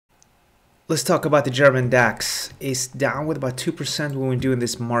Let's talk about the German DAX. It's down with about 2% when we're doing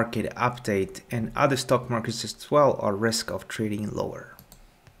this market update, and other stock markets as well are risk of trading lower.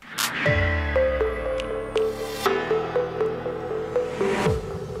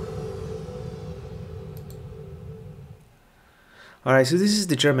 Alright, so this is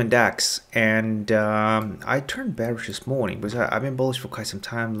the German DAX, and I turned bearish this morning because I've been bullish for quite some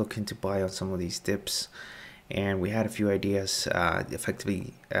time, looking to buy on some of these dips. And we had a few ideas,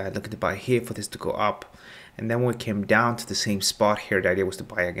 effectively looking to buy here for this to go up. And then when it came down to the same spot here, the idea was to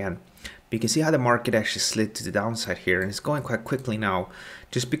buy again. But you can see how the market actually slid to the downside here, and it's going quite quickly now,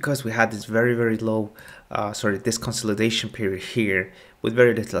 just because we had this very low, this consolidation period here with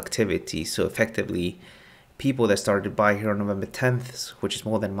very little activity. So effectively, people that started to buy here on November 10th, which is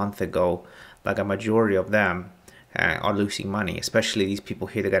more than a month ago, like a majority of them are losing money, especially these people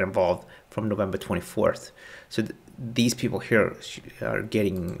here that got involved from November 24th. So these people here are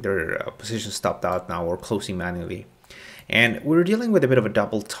getting their positions stopped out now or closing manually. And we're dealing with a bit of a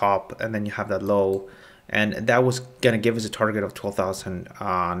double top, and then you have that low, and that was going to give us a target of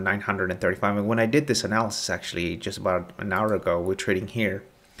 12,935. And when I did this analysis actually just about an hour ago, we're trading here,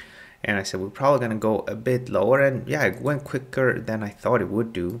 and I said we're probably going to go a bit lower, and yeah, it went quicker than I thought it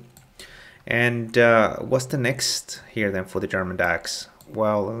would do. And what's the next here then for the German DAX?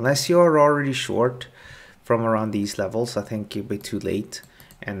 Well, unless you're already short from around these levels, I think it'll be too late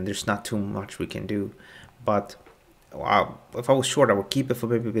and there's not too much we can do. But if I was short, I would keep it for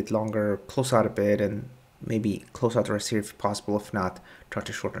maybe a bit longer, close out a bit, and maybe close out the rest here if possible. If not, try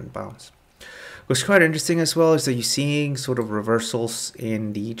to shorten the bounce. What's quite interesting as well is that you're seeing sort of reversals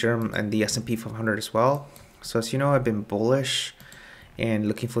in the S&P 500 as well. So as you know, I've been bullish and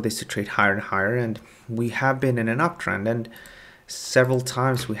looking for this to trade higher and higher, and we have been in an uptrend, and several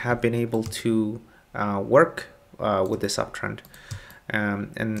times we have been able to work with this uptrend.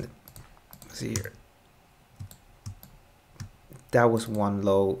 And let's see here, that was one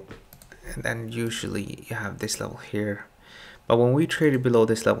low, and then usually you have this level here, but when we traded below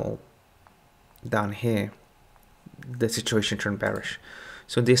this level down here, the situation turned bearish.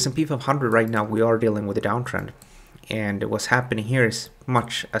 So the S&P 500 right now, we are dealing with a downtrend. And what's happening here is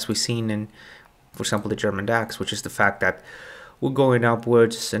much as we've seen in, for example, the German DAX, which is the fact that we're going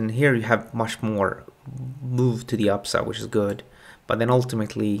upwards, and here you have much more move to the upside, which is good. But then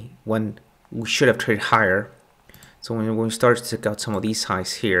ultimately, when we should have traded higher, so when we started to check out some of these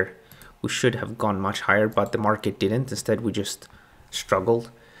highs here, we should have gone much higher, but the market didn't. Instead, we just struggled,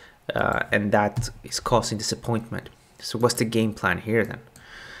 and that is causing disappointment. So what's the game plan here then?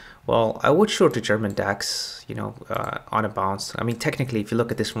 Well, I would short the German DAX, on a bounce. I mean, technically, if you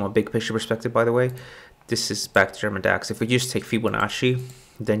look at this from a big picture perspective, by the way, this is back to German DAX. If we just take Fibonacci,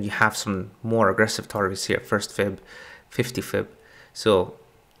 then you have some more aggressive targets here. First fib, 50 fib. So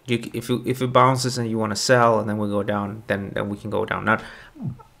if it bounces and you want to sell, and then we go down, then we can go down. Now,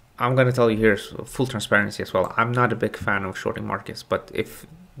 I'm going to tell you here, full transparency as well, I'm not a big fan of shorting markets, but if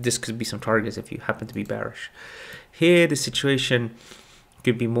this could be some targets if you happen to be bearish. Here, the situation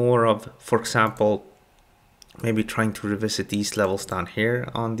could be more of, for example, maybe trying to revisit these levels down here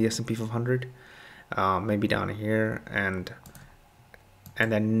on the S&P 500, maybe down here, and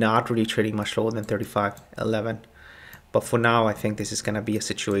then not really trading much lower than 35.11. But for now, I think this is going to be a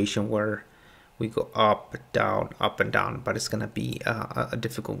situation where we go up and down, but it's going to be a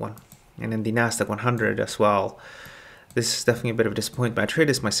difficult one. And then the Nasdaq 100 as well. This is definitely a bit of a disappointment. I traded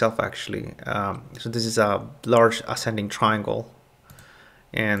this myself actually. So this is a large ascending triangle,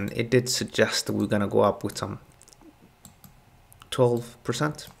 and it did suggest that we're going to go up with some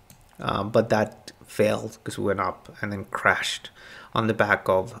 12%, but that failed because we went up and then crashed on the back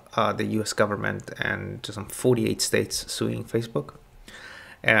of the US government and some 48 states suing Facebook.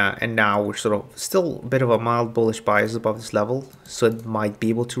 And now we're sort of still a bit of a mild bullish bias above this level, so it might be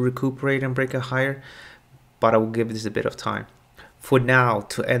able to recuperate and break a higher, but I will give this a bit of time. For now,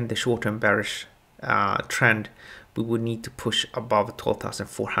 to end the short-term bearish trend, we would need to push above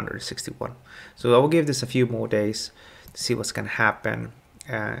 12,461. So I will give this a few more days to see what's going to happen.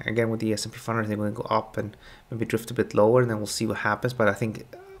 Again, with the S&P 500, they're going to go up and maybe drift a bit lower, and then we'll see what happens. But I think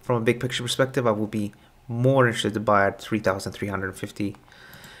from a big picture perspective, I would be more interested to buy at 3,350.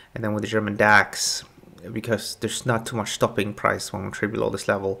 And then with the German DAX, because there's not too much stopping price when we trade below this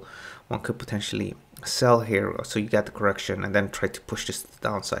level, one could potentially sell here so you get the correction and then try to push this to the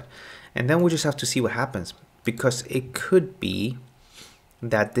downside. And then we just have to see what happens, because it could be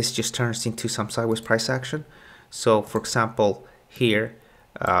that this just turns into some sideways price action. So for example, here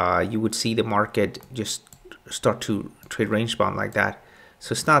you would see the market just start to trade range bound like that.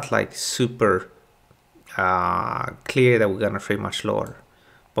 So it's not like super clear that we're gonna trade much lower.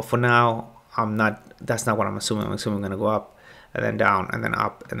 But for now, that's not what I'm assuming. I'm assuming going to go up and then down and then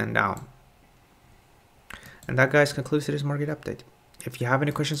up and then down. And that, guys, concludes today's market update. If you have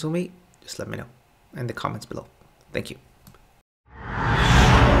any questions for me, just let me know in the comments below. Thank you.